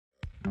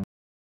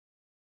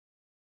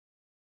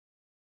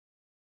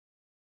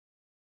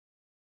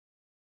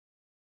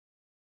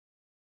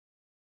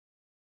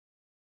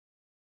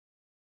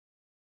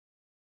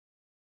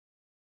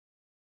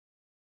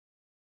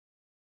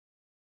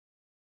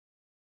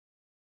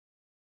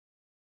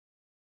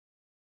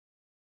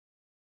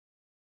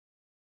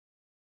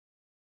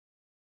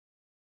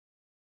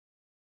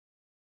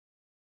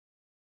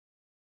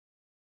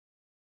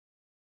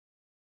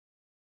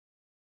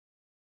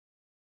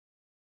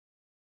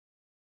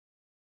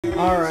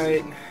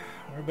Alright,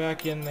 we're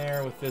back in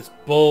there with this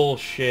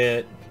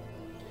bullshit.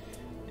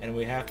 And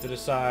we have to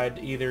decide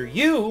either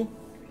you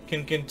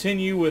can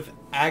continue with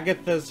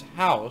Agatha's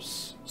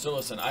house. So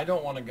listen, I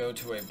don't want to go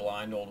to a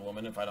blind old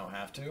woman if I don't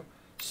have to.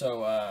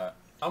 So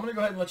I'm going to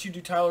go ahead and let you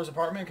do Tyler's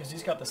apartment because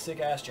he's got the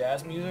sick-ass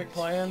jazz music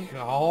playing.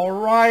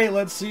 Alright,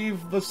 let's see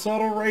if the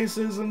subtle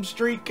racism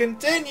streak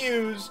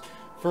continues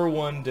for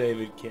one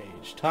David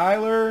Cage.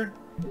 Tyler,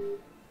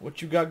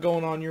 what you got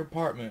going on in your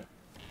apartment?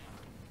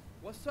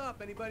 What's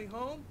up? Anybody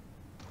home?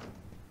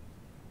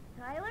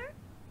 Tyler?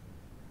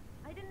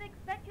 I didn't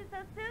expect you so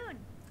soon.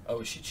 Oh,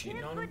 is she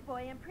cheating on him? Good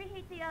boy, and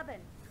preheat the oven.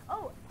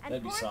 Oh, and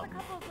That'd be pour us a something.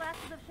 couple of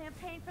glasses of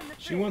champagne from the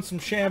fridge. She wants some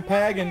I'll be out in a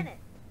champagne. minute.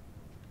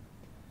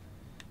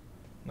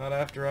 Not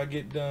after I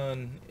get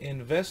done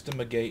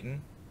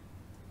investigating.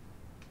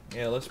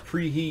 Yeah, let's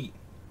preheat.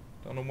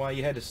 Don't know why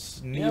you had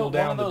to kneel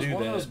down to do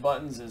One that. of those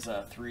buttons is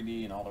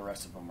 3D and all the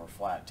rest of them are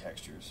flat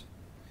textures.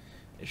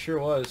 It sure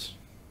was.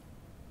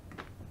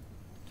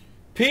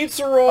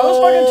 Pizza rolls!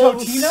 Oh,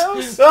 it's fucking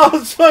Totino's? Oh,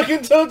 it's fucking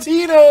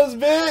Totino's,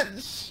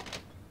 bitch!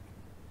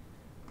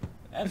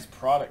 That is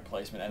product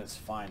placement at its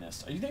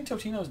finest. Do you think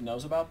Totino's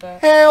knows about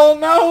that? Hell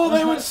no!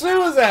 They would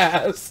sue his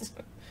ass!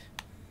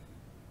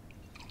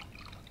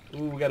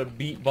 Ooh, we got a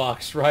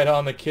beatbox right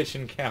on the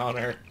kitchen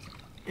counter.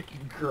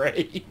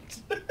 Great.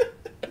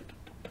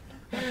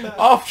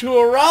 Off to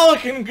a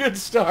rollicking good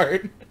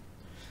start.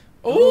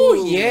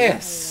 Ooh,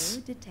 yes.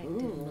 Hello,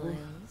 Detective Miles.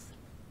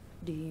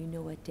 Do you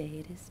know what day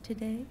it is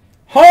today?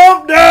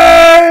 Hump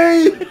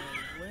day!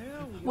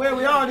 Well,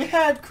 we already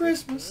had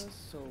Christmas.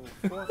 So,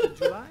 4th of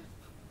July?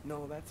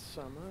 No, that's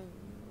summer.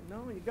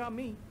 No, you got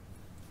me.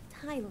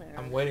 Tyler.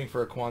 I'm waiting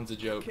for a Kwanzaa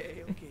joke.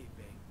 Okay, babe.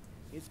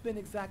 It's been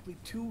exactly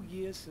 2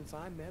 years since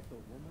I met the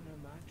woman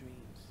of my dreams.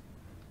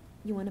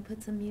 You want to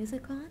put some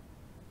music on?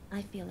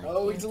 I feel like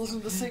Oh, we dancing. can listen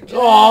to the sick jazz.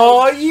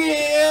 Oh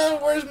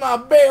yeah! Where's my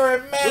Barry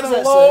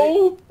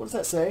Manilow? What does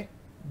that say?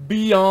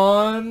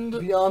 Beyond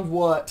Beyond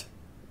what?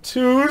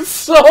 two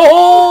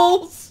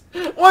souls.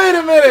 Wait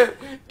a minute!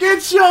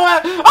 Get your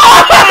ass!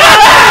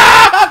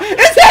 Ah!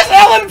 It says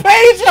Ellen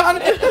Page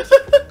on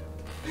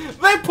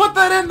it. They put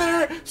that in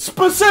there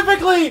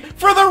specifically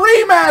for the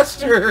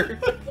remaster.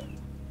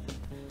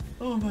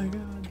 Oh my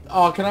god.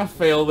 Oh, can I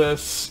fail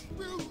this?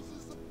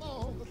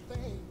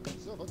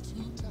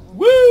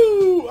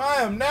 Woo!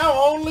 I am now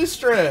only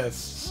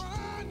stressed.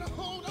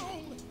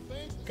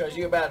 Because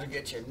you're about to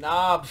get your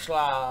knob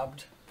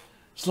slobbed.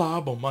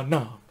 Slob on my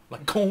knob,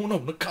 like corn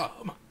on the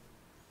cob.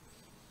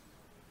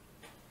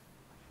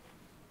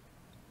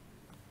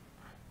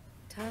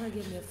 Tyler,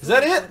 give me a Is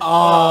that it?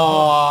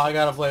 Oh, I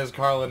gotta play as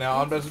Carla now.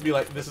 I'm supposed to be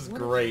like, this is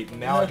great.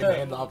 Now I can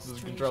hand the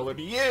opposite controller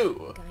to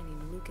you. Guy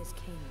named Lucas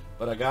Kane.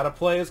 But I gotta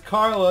play as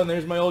Carla, and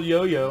there's my old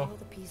yo-yo. All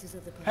the pieces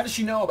of the How does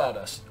she know about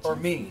us? Or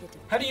me?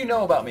 How do you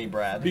know about me,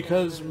 Brad?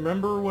 Because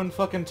remember when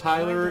fucking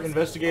Tyler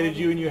investigated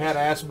you and you had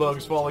ass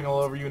bugs falling all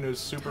over you and it was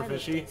super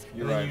fishy?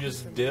 You're And then right. you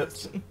just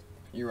dipped?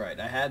 You're right,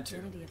 I had to.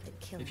 identity of the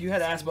killer. If you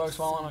had ass bugs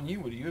falling on you,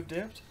 would you have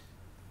dipped?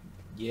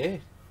 Yeah.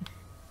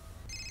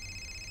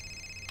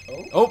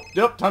 Oh? Oh,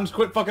 yep, time to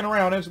quit fucking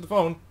around. Answer the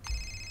phone.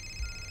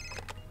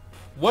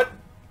 What?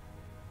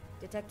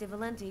 Detective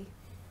Valenti.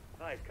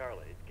 Hi,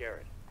 Carla. It's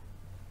Garrett.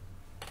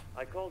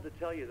 I called to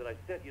tell you that I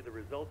sent you the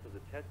results of the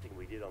testing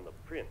we did on the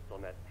prints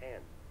on that pan.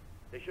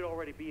 They should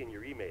already be in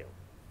your email.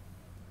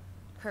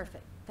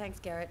 Perfect. Thanks,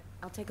 Garrett.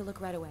 I'll take a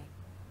look right away.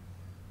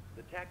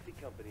 The taxi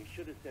company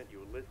should have sent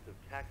you a list of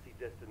taxi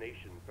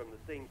destinations from the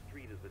same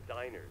street as the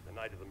diner the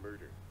night of the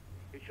murder.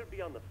 It should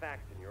be on the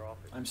fax in your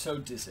office. I'm so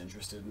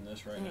disinterested in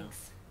this right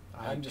Thanks. now.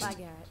 I'm just... Bye,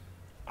 Garrett.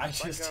 I Bye,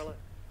 just... Carla.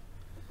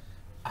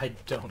 I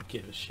don't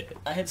give a shit.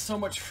 I had so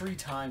much free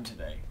time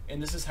today,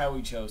 and this is how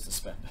we chose to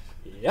spend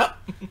it. Yep.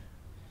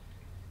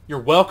 You're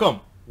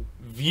welcome,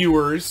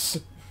 viewers.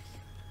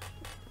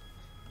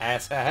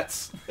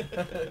 Asshats.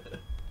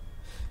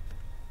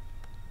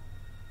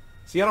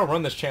 See, I don't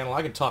run this channel.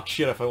 I can talk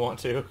shit if I want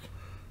to.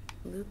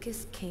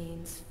 Lucas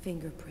Kane's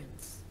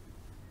fingerprints.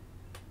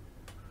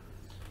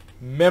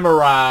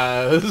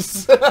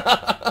 Memorize.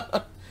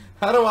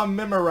 How do I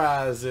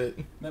memorize it?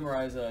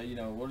 Memorize, you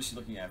know, what is she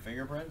looking at?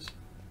 Fingerprints?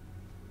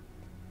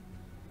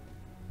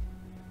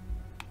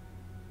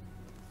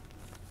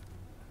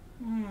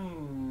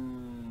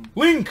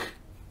 Link!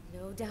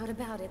 No doubt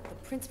about it. The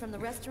prints from the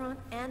restaurant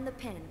and the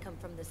pen come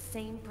from the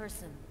same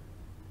person.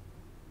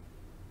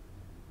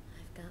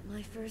 I've got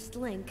my first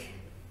link.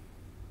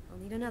 I'll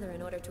need another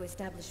in order to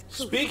establish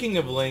proof. Speaking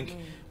of Link,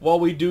 while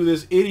we do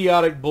this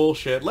idiotic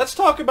bullshit, let's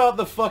talk about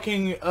the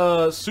fucking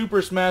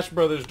Super Smash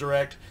Brothers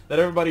Direct that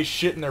everybody's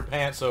shitting their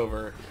pants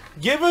over.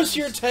 Give us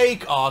your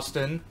take,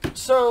 Austin.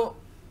 So,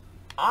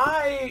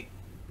 and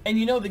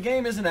you know, the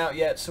game isn't out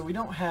yet, so we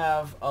don't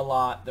have a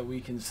lot that we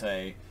can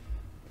say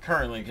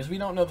currently, because we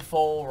don't know the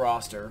full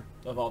roster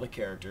of all the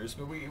characters,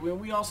 but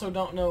we also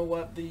don't know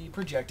what the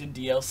projected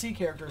DLC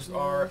characters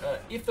are,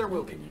 if there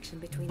will be. Connection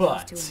between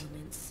But those two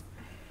elements.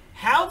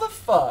 how the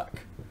fuck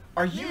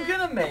are you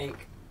gonna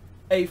make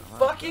a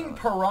fucking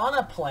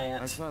piranha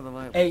plant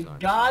a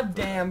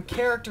goddamn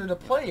character to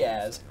play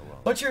as,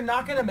 but you're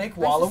not gonna make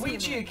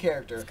Waluigi a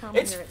character.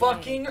 It's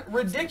fucking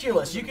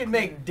ridiculous. You can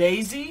make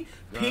Daisy,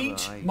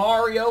 Peach,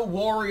 Mario,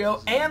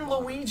 Wario, and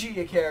Luigi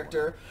a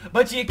character,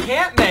 but you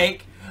can't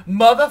make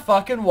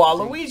motherfucking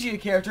Waluigi a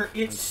character.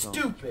 It's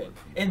stupid.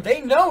 And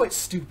they know it's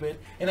stupid,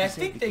 and I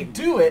think they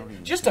do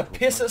it just to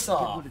piss us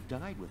off.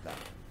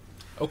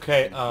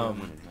 Okay,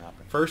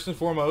 first and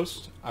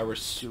foremost, I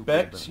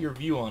respect your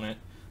view on it,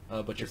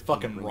 but you're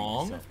fucking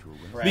wrong.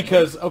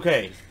 Because,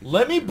 okay,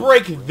 let me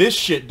break this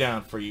shit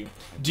down for you.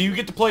 Do you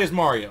get to play as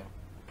Mario?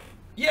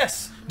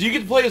 Yes. Do you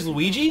get to play as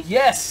Luigi?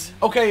 Yes.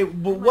 Okay,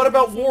 but what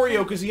about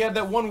Wario? Because he had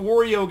that one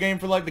Wario game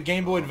for like the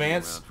Game Boy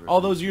Advance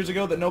all those years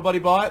ago that nobody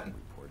bought.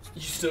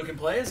 You still can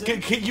play as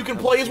it. You can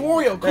play as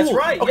Wario. Cool. That's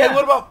right. Okay, yeah.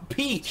 what about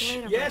Peach?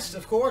 Yes,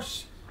 of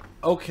course.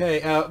 Okay,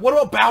 what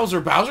about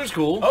Bowser? Bowser's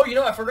cool. Oh, you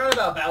know, I forgot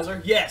about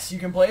Bowser. Yes, you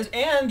can play as,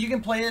 and you can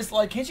play as,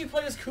 like, can't you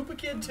play as Koopa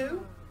Kid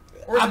too?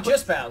 Or is it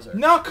just Bowser?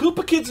 No,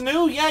 Koopa Kid's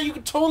new. Yeah, you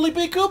can totally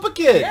be Koopa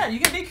Kid. Yeah,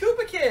 you can be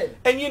Koopa Kid.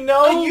 And you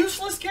know... A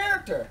useless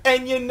character.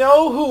 And you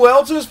know who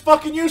else is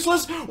fucking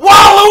useless?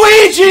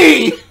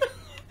 Waluigi!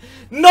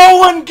 No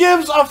one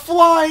gives a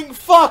flying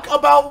fuck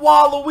about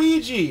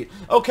Waluigi,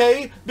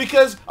 okay?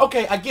 Because,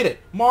 okay, I get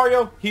it.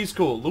 Mario, he's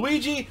cool.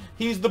 Luigi,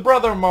 he's the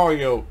brother of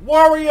Mario.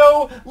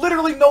 Wario,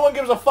 literally no one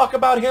gives a fuck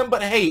about him,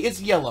 but hey,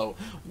 it's yellow.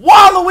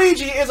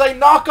 Waluigi is a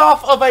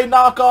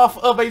knockoff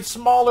of a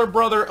smaller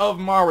brother of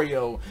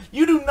Mario.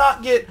 You do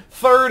not get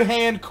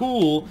third-hand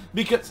cool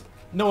because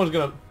no one's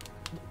gonna...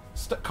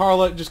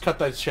 Carla, just cut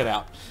that shit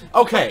out.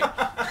 Okay.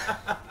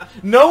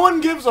 No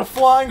one gives a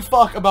flying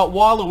fuck about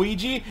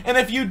Waluigi, and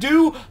if you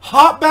do,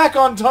 hop back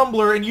on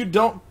Tumblr and you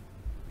don't...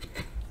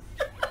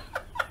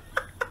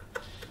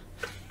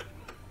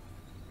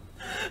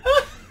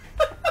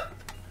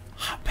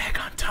 Hop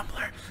back on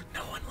Tumblr.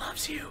 No one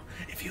loves you.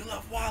 If you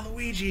love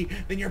Waluigi,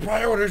 then your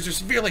priorities are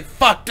severely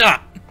fucked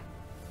up.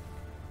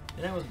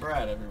 And that was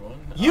Brad, everyone.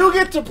 You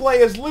get to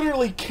play as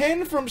literally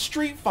Ken from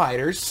Street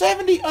Fighter,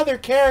 70 other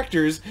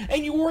characters,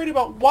 and you worried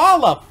about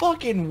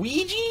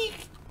Walla-fucking-Ouija?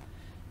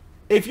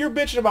 If you're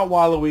bitching about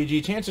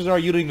Waluigi, chances are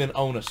you don't even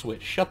own a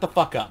Switch. Shut the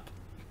fuck up.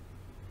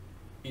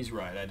 He's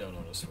right, I don't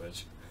own a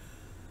Switch.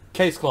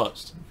 Case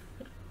closed.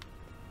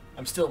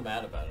 I'm still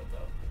mad about it,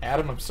 though.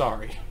 Adam, I'm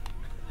sorry.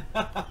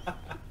 What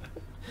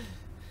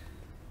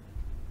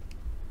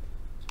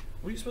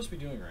are you supposed to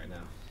be doing right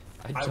now?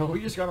 We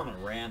just got on a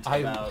rant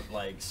about,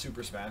 like,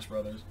 Super Smash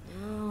Brothers.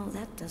 Oh,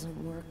 that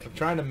doesn't work. I'm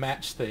trying to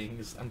match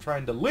things. I'm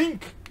trying to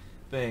link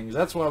things.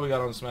 That's why we got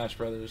on Smash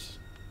Brothers.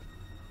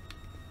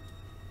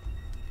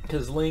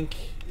 Because Link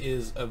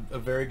is a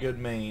very good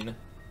main.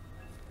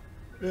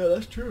 Yeah,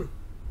 that's true.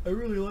 I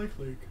really like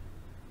Link.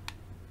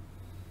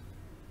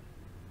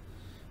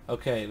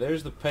 Okay,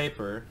 there's the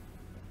paper.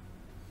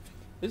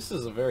 This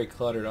is a very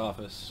cluttered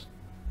office.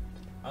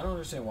 I don't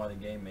understand why the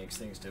game makes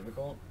things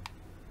difficult.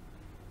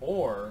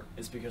 Or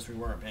it's because we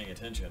weren't paying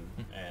attention,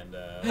 and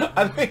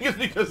I think it's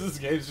because this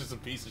game's just a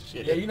piece of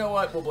shit. yeah, you know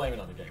what? We'll blame it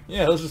on the game.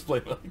 Yeah, let's just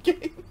blame it on the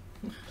game.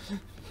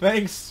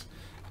 Thanks,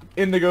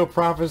 Indigo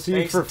Prophecy,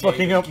 Thanks, for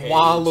fucking up Cage.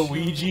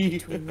 Waluigi.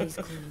 Between these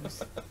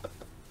clues.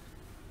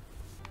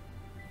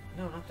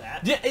 No, not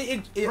that. Yeah,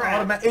 it Brad,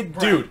 automatic.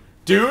 Brad.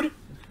 Dude,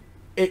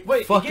 it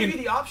Wait, fucking. it gave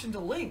you the option to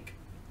link.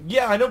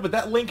 Yeah, I know, but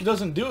that link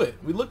doesn't do it.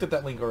 We looked at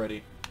that link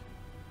already.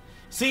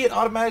 See, it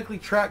automatically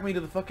tracked me to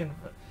the fucking...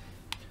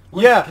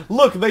 Yeah,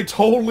 look, they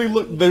totally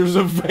look... There's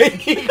a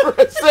vague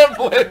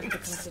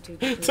resemblance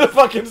to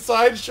fucking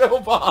Sideshow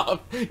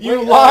Bob.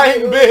 You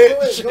lying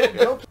bitch.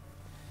 Go.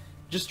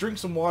 Just drink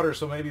some water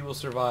so maybe we'll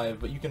survive,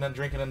 but you can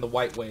drink it in the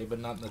white way, but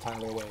not in the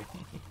Tyler way.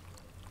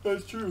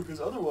 That's true,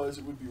 because otherwise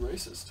it would be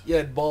racist. Yeah,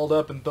 I'd balled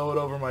up and throw it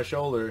over my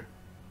shoulder.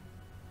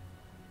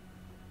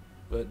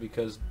 But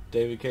because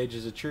David Cage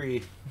is a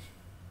tree...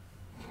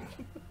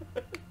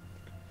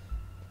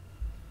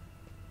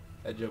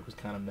 That joke was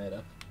kind of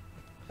meta.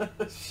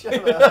 Shut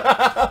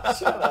up.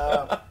 Shut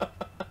up.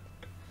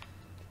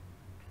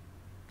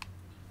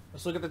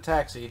 Let's look at the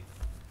taxi.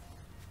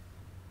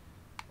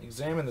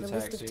 Examine the The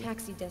taxi. list of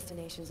taxi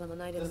destinations on the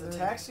night of Does the the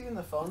murder. taxi and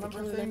the phone The number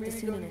killer thing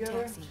left the maybe go scene in a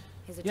together? taxi.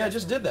 His Yeah, I address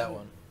just might did that be-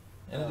 one.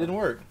 And Oh. it didn't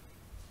work.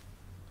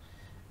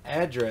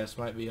 Address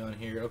might be on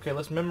here. Okay,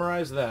 let's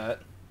memorize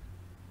that.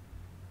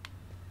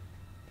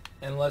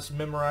 And let's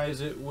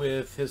memorize it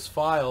with his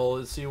file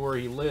and see where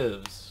he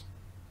lives.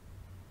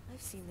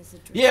 I've seen this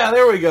address. Yeah,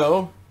 there we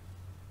go.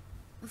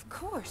 Of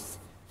course.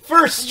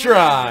 First And now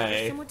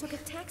try. Someone took a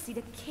taxi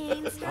to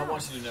Kane's house. I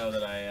want you to know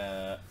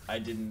that I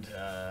didn't,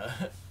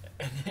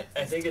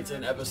 I think it's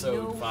in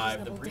episode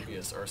 5, the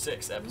previous, or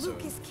 6 episode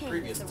Lucas Kane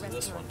previous is a to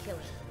this one. restaurant killer.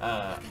 I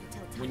gotta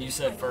tell When Tony you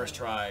said right first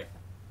away. try,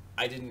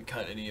 I didn't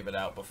cut any of it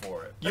out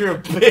before it. You're a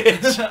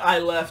bitch. I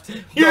left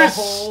You're the a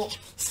whole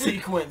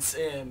sequence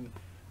in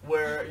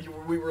where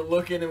we were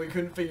looking and we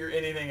couldn't figure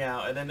anything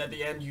out, and then at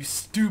the end you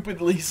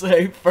stupidly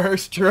say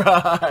first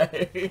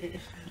try.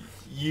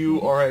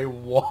 You are a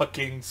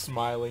walking,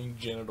 smiling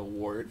genital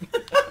wart.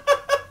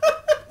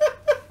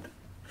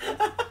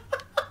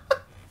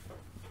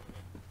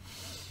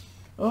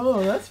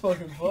 Oh, that's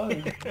fucking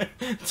funny.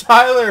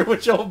 Tyler,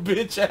 which old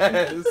bitch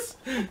ass.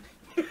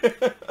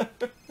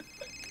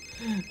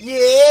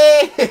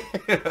 Yeah!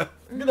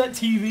 Look at that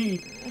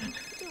TV.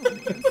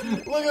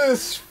 Look at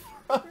this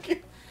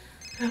fucking...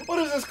 What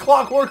is this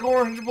Clockwork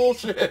Orange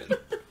bullshit?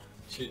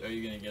 Are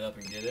you gonna get up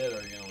and get it, or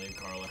are you gonna leave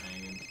Carla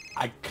hanging?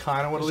 I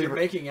kind of want to leave You're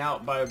her... making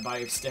out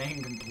by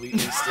staying completely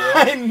still.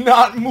 I'm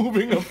not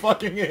moving a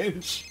fucking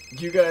inch.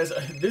 You guys,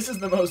 this is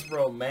the most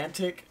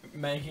romantic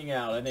making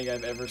out I think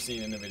I've ever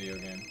seen in a video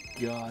game.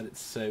 God,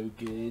 it's so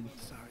good.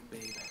 Sorry,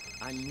 babe.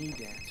 I need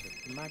to answer.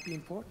 It might be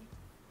important.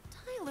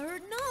 Tyler,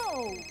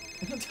 no!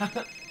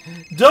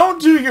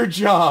 Don't do your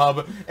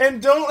job,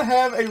 and don't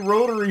have a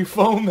rotary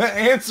phone that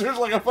answers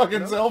like a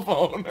fucking cell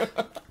phone. We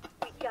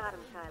got him,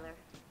 Tyler.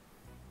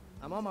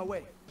 I'm on my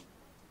way.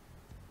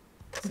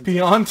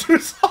 Beyond two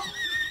songs.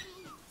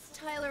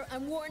 Tyler,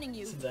 I'm warning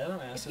you. Since Adam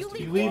asked If us you to be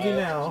leave leave quiet,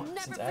 me now. I'll never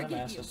since Adam forgive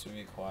asked you. us to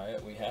be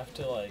quiet, we have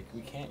to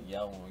we can't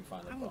yell when we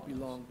find the I won't be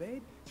bonus. long,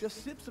 babe.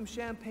 Just sip some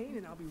champagne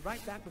and I'll be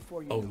right back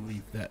before you Oh, know it.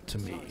 leave that to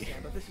Sorry, me. Sam,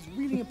 but this is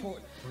really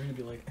important. We're gonna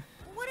be like,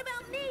 What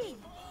about me?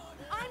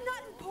 I'm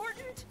not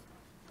important.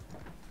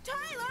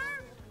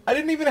 Tyler! I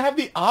didn't even have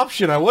the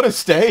option. I would have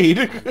stayed.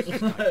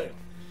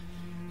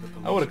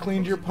 I would have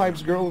cleaned your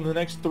pipes, girl, in the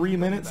next 3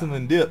 minutes and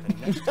then dipped.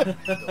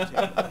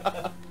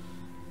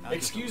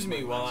 excuse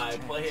me while I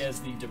play as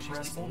the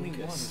depressed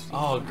Lucas.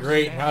 Oh,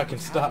 great. Now I can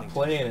stop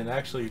playing and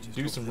actually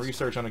do some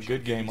research on a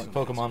good game like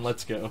Pokemon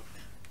Let's Go.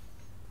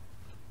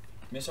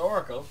 Miss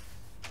Oracle.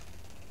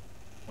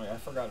 Wait, I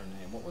forgot her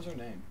name. What was her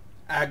name?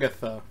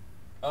 Agatha.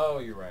 Oh,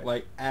 you're right.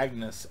 Like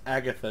Agnes,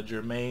 Agatha,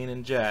 Jermaine,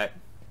 and Jack.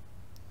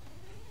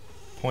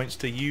 Points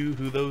to you,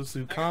 those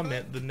who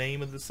comment the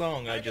name of the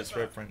song I just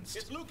referenced.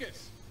 It's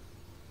Lucas.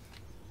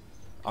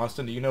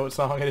 Austin, do you know what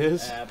song it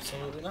is?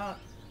 Absolutely not.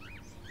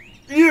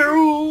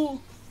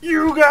 You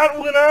got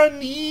what I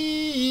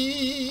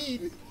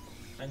need.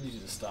 I need you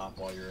to stop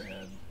while you're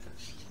ahead.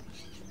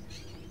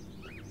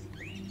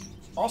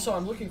 Also,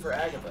 I'm looking for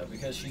Agatha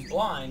because she's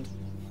blind,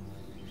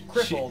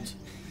 crippled,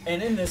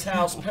 and in this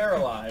house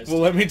paralyzed.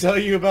 Well, let me tell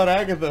you about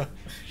Agatha.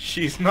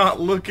 She's not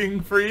looking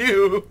for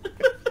you.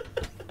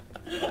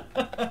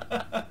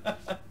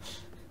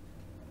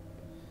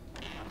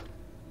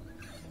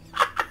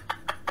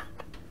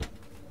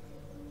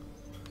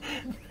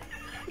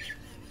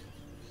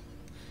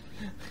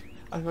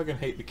 I fucking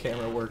hate the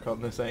camera work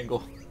on this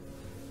angle.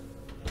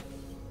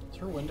 Is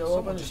her window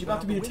open? Is she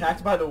about to be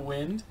attacked by the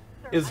wind?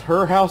 Is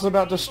her house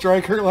about to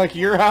strike her like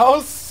your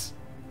house?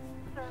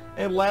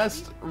 And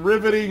last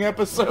riveting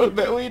episode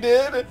that we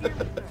did.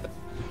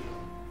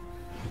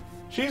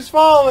 She's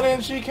fallen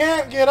and she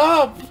can't get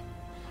up.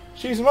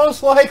 She's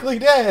most likely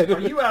dead. Are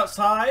you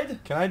outside?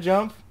 Can I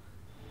jump?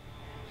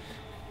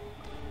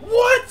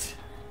 What?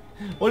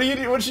 What do you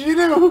do? What should you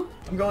do?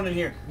 I'm going in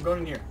here. I'm going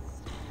in here.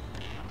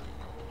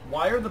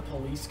 Why are the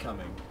police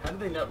coming? How do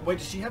they know? Wait,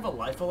 does she have a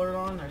life alert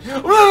on? Or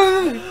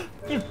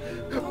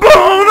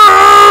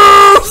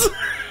Bonus!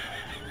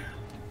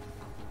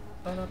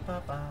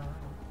 Ba-da-ba-ba.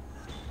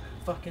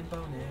 Fucking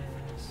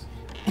bonus.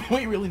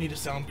 We really need a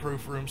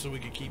soundproof room so we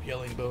can keep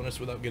yelling bonus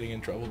without getting in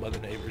trouble by the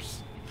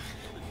neighbors.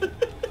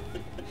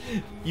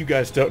 You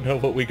guys don't know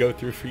what we go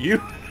through for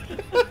you.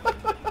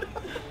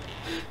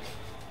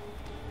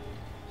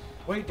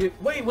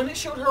 Wait, when it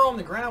showed her on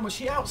the ground, was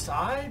she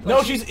outside? Like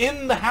No, she's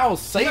in the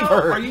house. Save No,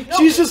 her. are you- no,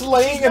 She's just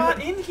laying she's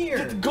not in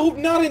here. Go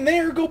not in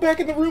there. Go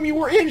back in the room you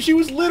were in. She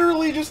was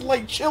literally just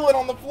like chilling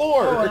on the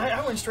floor. Oh,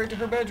 I went straight to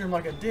her bedroom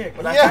like a dick.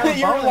 But I Yeah, found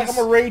you were like, bonus. I'm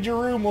gonna raid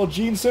your room while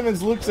Gene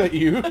Simmons looks at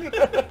you.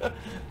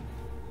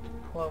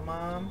 Hello,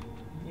 Mom.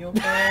 You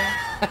okay?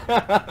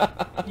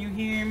 You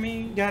hear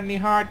me? Got any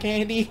hard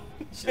candy?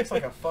 She looks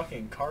like a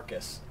fucking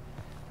carcass.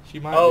 She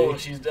might Oh, be.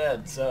 she's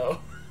dead, so...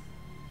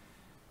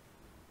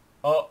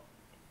 Oh.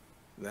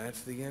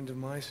 That's the end of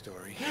my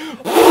story.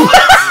 What?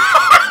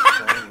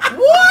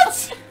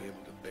 Be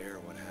able to bear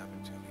what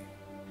happened to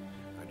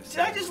me. Did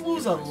I just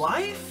lose a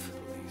life?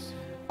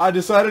 I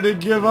decided to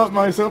give up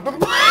myself.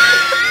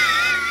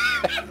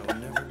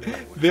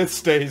 This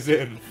stays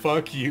in.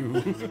 Fuck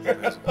you.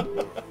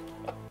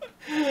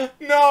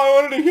 No,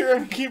 I wanted to hear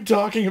him keep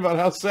talking about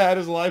how sad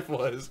his life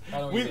was. I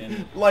don't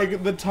even-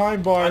 Like, the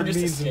time bar I'm just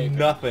means escaping.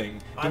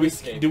 nothing. I'm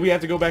escaping. Do we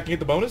have to go back and get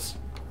the bonus?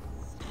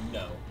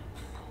 No.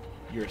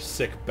 You're a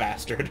sick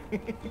bastard.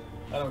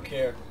 I don't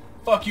care.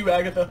 Fuck you,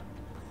 Agatha.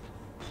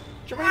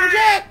 Jermaine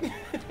Jack!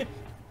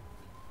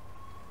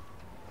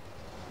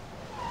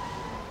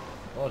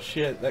 Oh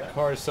shit, that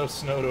car is so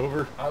snowed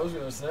over. I was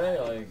gonna say,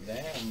 like,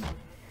 damn.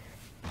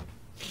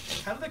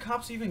 How do the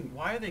cops even...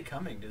 Why are they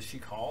coming? Does she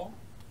call?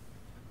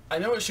 I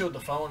know it showed the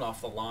phone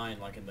off the line,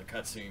 like in the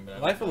cutscene, but... I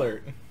don't Life know.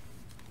 alert.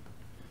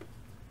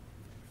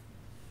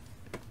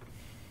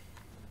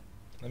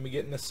 Let me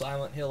get in this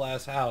Silent Hill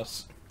ass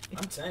house.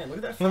 I'm saying, look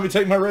at that Let front... me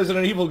take my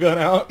Resident Evil gun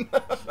out.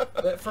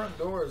 That front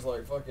door is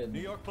like fucking... New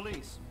York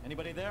Police.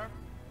 Anybody there?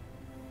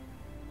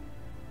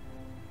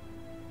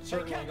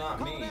 Certainly Hey, Kent, not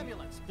call me. an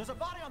ambulance. There's a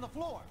body on the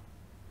floor.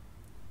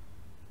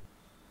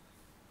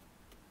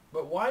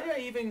 But why did I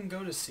even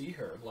go to see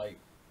her? Like...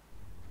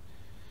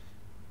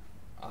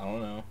 I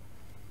don't know.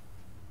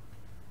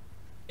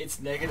 It's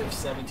negative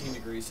 17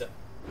 degrees.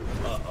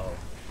 Uh-oh.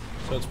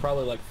 So it's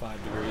probably like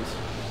 5 degrees.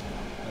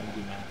 Let me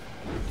do math.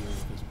 Let me deal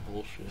with this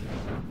bullshit.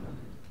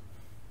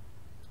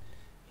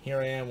 Here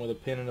I am with a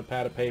pen and a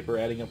pad of paper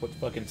adding up what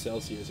fucking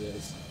Celsius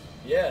is.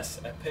 Yes,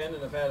 a pen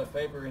and a pad of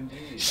paper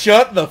indeed.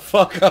 Shut the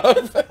fuck up!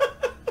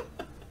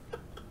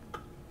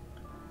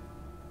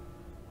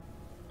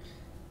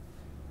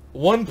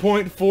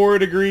 1.4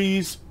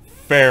 degrees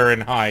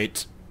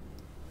Fahrenheit.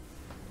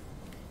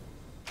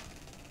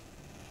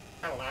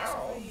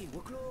 Hey,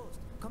 we're closed.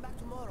 Come back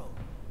tomorrow.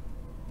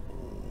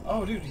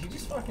 Oh, dude, he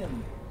just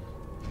fucking...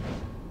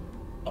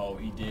 Oh,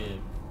 he did.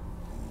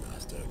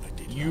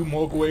 You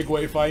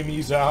mogwegwe fi mi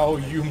zao,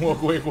 you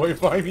mogwegwe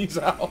fi mi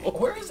zao.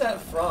 Where is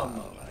that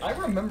from? I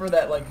remember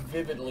that, like,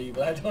 vividly,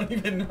 but I don't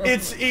even know.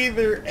 It's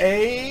either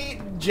A,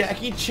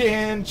 Jackie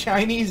Chan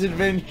Chinese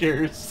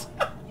Adventures,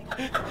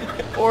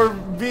 or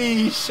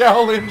B,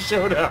 Shaolin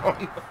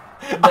Showdown.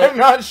 I'm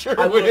not sure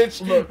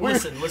which. Look,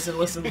 listen.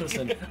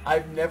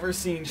 I've never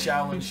seen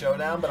Shaolin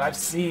Showdown, but I've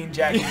seen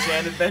Jackie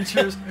Chan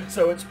Adventures,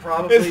 so it's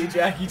probably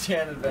Jackie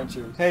Chan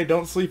Adventures. Hey,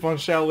 don't sleep on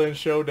Shaolin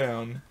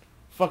Showdown.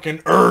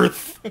 Fucking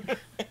Earth! Finally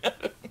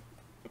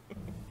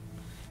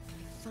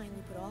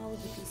put all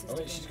of the pieces Oh,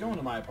 wait, she's going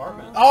to my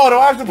apartment. Oh, do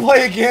I have to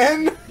play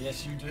again?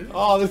 Yes, you do.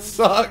 Oh, this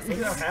sucks. Look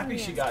at how happy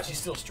she got. She's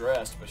still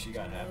stressed, but she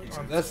got happy.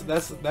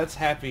 That's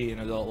happy in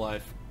adult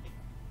life.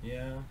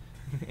 Yeah.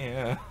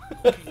 Yeah.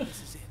 Okay,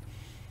 this is it.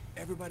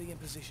 Everybody in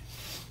position.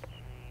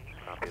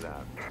 Copy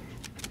that.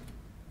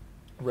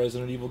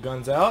 Resident Evil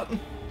guns out.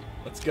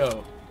 Let's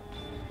go.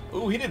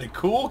 Ooh, he did a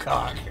cool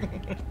cock.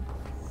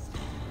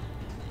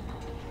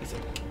 Is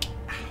it?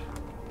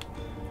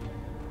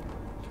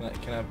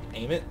 Can I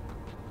aim it?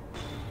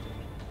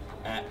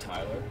 At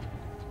Tyler.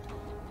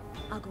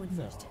 I'll go in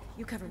No. first.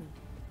 You cover me.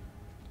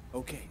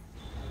 Okay.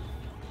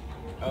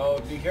 Oh,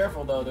 be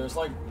careful though. There's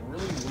like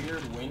really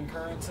weird wind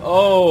currents. In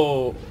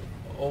Oh,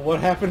 what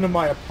happened to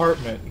my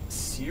apartment? there.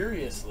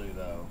 Seriously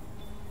though.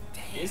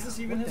 Is this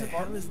even What his the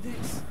hell apartment? is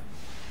this?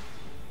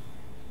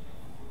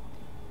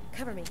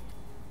 Cover me.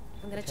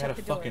 I'm gonna I had check a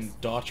the doors. fucking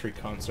Daughtry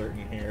concert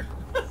in here.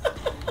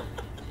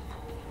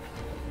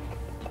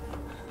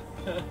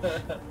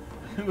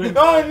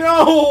 Oh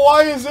no!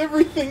 Why is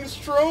everything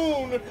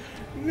strewn?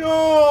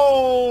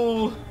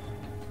 No!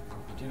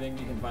 Do you think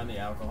you can find the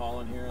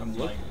alcohol in here and I'm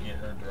like looking. get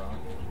her drunk?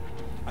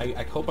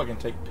 I hope I can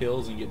take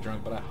pills and get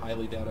drunk, but I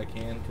highly doubt I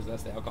can, because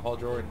that's the alcohol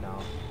drawer. No.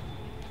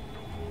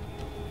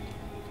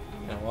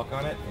 Can I walk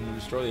on it and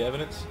destroy the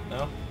evidence?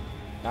 No?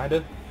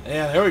 Kinda?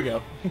 Yeah, there we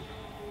go.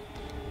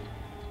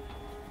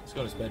 Let's go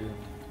to his bedroom.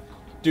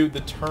 Dude,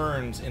 the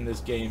turns in this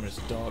game is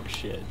dog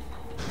shit.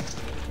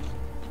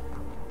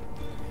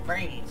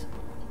 Brains.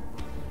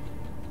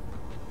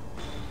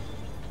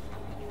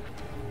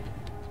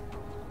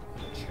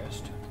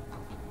 Chest.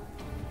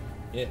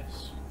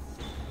 Yes.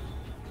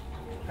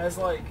 Has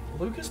like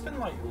Lucas been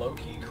like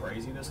low-key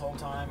crazy this whole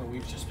time, and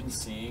we've just been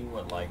seeing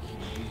what like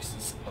he's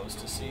supposed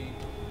to see,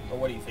 or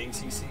what he thinks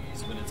he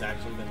sees, but it's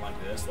actually been like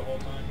this the whole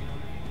time, you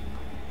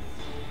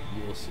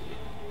know? You'll see.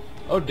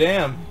 Oh,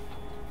 damn.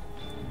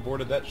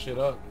 Boarded that shit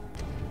up.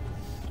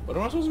 What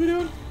am I supposed to be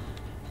doing?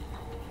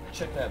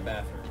 Check that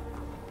bathroom.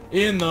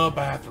 In the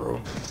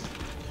bathroom.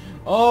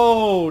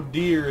 Oh,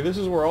 dear. This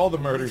is where all the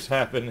murders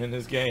happen in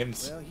his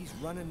games. Well, he's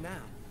running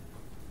now.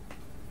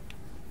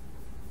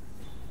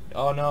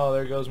 Oh, no.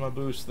 There goes my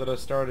boost that I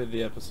started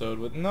the episode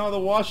with. No, the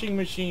washing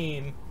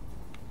machine.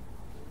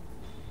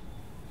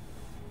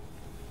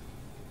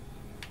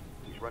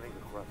 He's running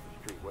across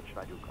the street. What should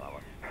I do, Carla?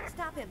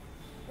 Stop him.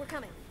 We're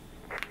coming.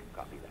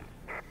 Copy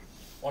that.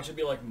 Watch it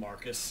be like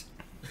Marcus.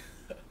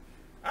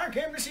 I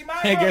came to see my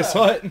Hey, mother. guess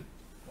what?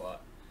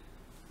 What?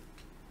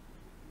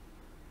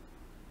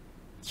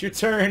 It's your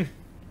turn. It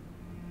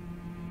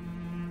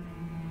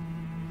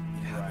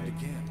happened Right.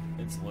 again.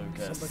 It's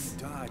Lucas. Somebody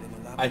died in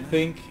the lab. I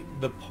think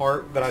the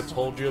part that I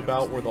told you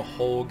about where the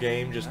whole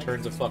game just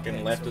turns a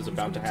fucking left is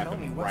about to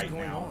happen right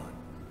now.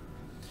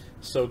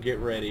 So get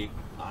ready.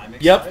 I'm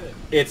excited. Yep,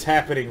 it's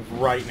happening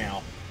right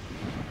now.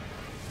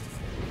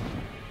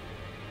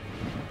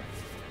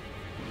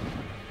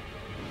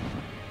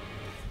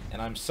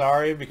 And I'm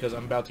sorry because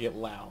I'm about to get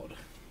loud.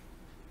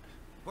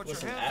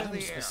 Listen, Adam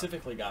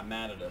specifically got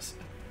mad at us.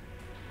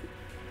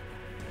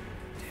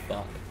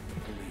 Fuck.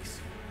 Police.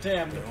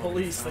 Damn, the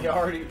police, they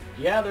already...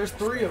 Yeah, there's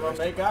 3 of them.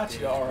 They got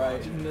you all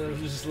right. No,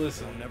 just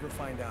listen. They'll never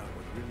find out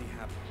what really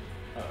happened.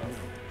 Uh-oh.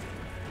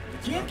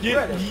 Get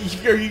Get,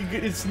 credit. are you,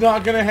 it's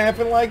not gonna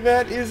happen like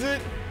that, is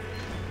it?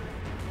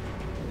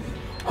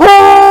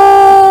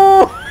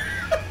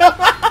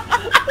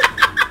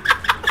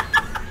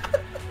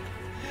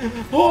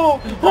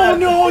 Oh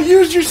no!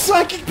 Use your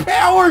psychic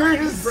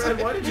powers!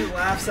 Brad, why did your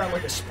laugh sound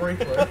like a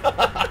sprinkler?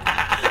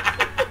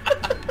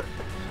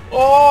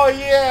 Oh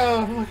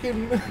yeah!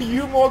 Fucking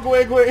you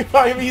mogwegwe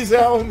five E's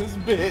out in this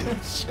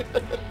bitch.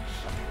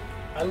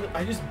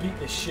 I just beat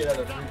the shit out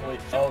of 3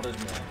 police. Oh, there's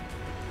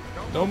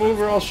more. Don't move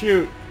or I'll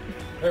shoot.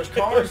 There's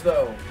cars,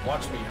 though.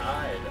 Watch me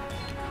hide.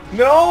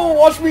 No,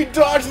 watch me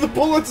dodge the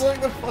bullets like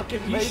the fucking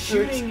He's Matrix.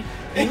 shooting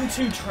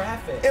into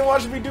traffic. And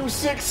watch me do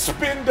 6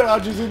 spin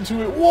dodges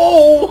into it.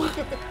 Whoa!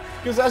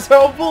 Because that's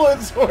how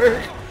bullets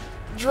work.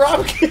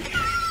 Drop kick.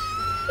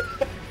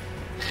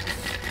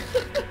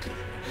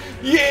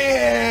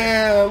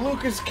 Yeah!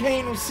 Lucas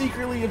Kane was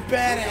secretly a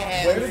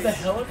badass. Where did the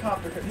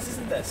helicopter go? This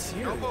isn't that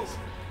serious.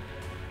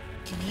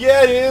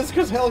 Yeah, it is,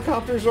 because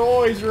helicopters are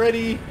always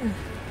ready.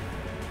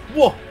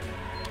 Whoa!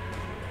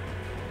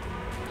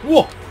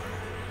 Whoa!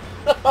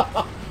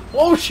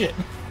 Oh shit!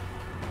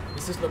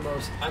 This is the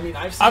most. I mean,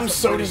 I've seen. I'm some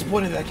so pretty-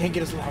 disappointed that I can't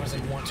get as loud as I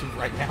want to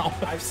right now.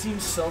 I've seen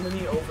so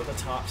many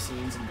over-the-top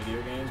scenes in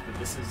video games, but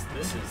this is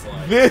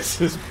like This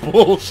is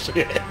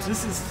bullshit.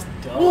 this is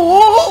dumb.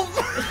 Whoa!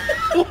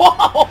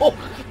 Whoa!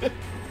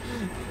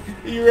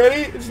 You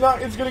ready? It's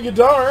gonna get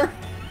dumber.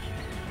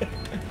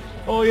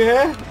 Oh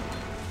yeah?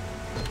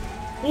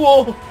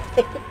 Whoa!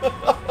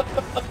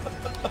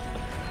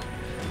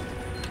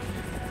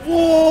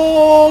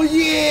 Whoa!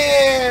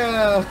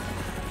 Yeah!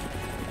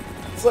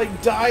 It's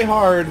like Die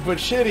Hard, but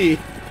shitty.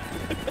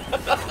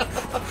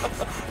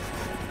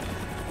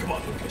 Come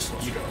on, Lucas,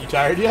 let's go. You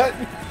tired yet?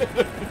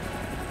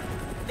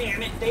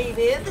 Damn it,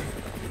 David!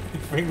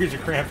 Your fingers are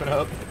cramping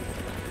up.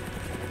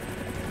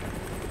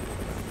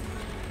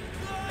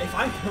 If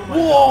I kill my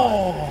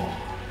Whoa!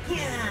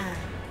 yeah.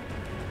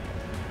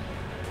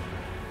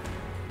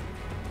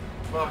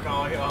 Fuck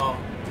all y'all.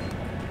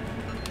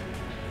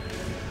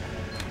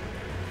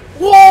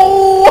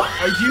 Whoa!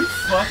 Are you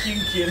fucking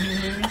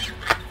kidding me?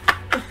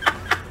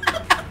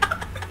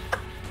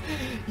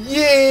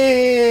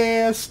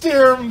 Yeah!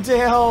 Stare him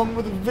down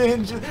with a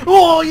vengeance.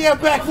 Oh yeah,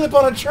 backflip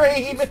on a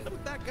train!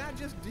 What that guy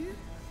just did?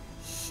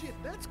 Shit,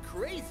 that's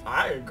crazy.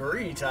 I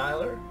agree,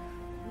 Tyler.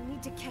 We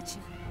need to catch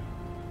him.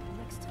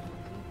 Next time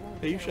we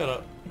won't. Hey, you get shut away.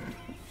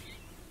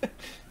 up.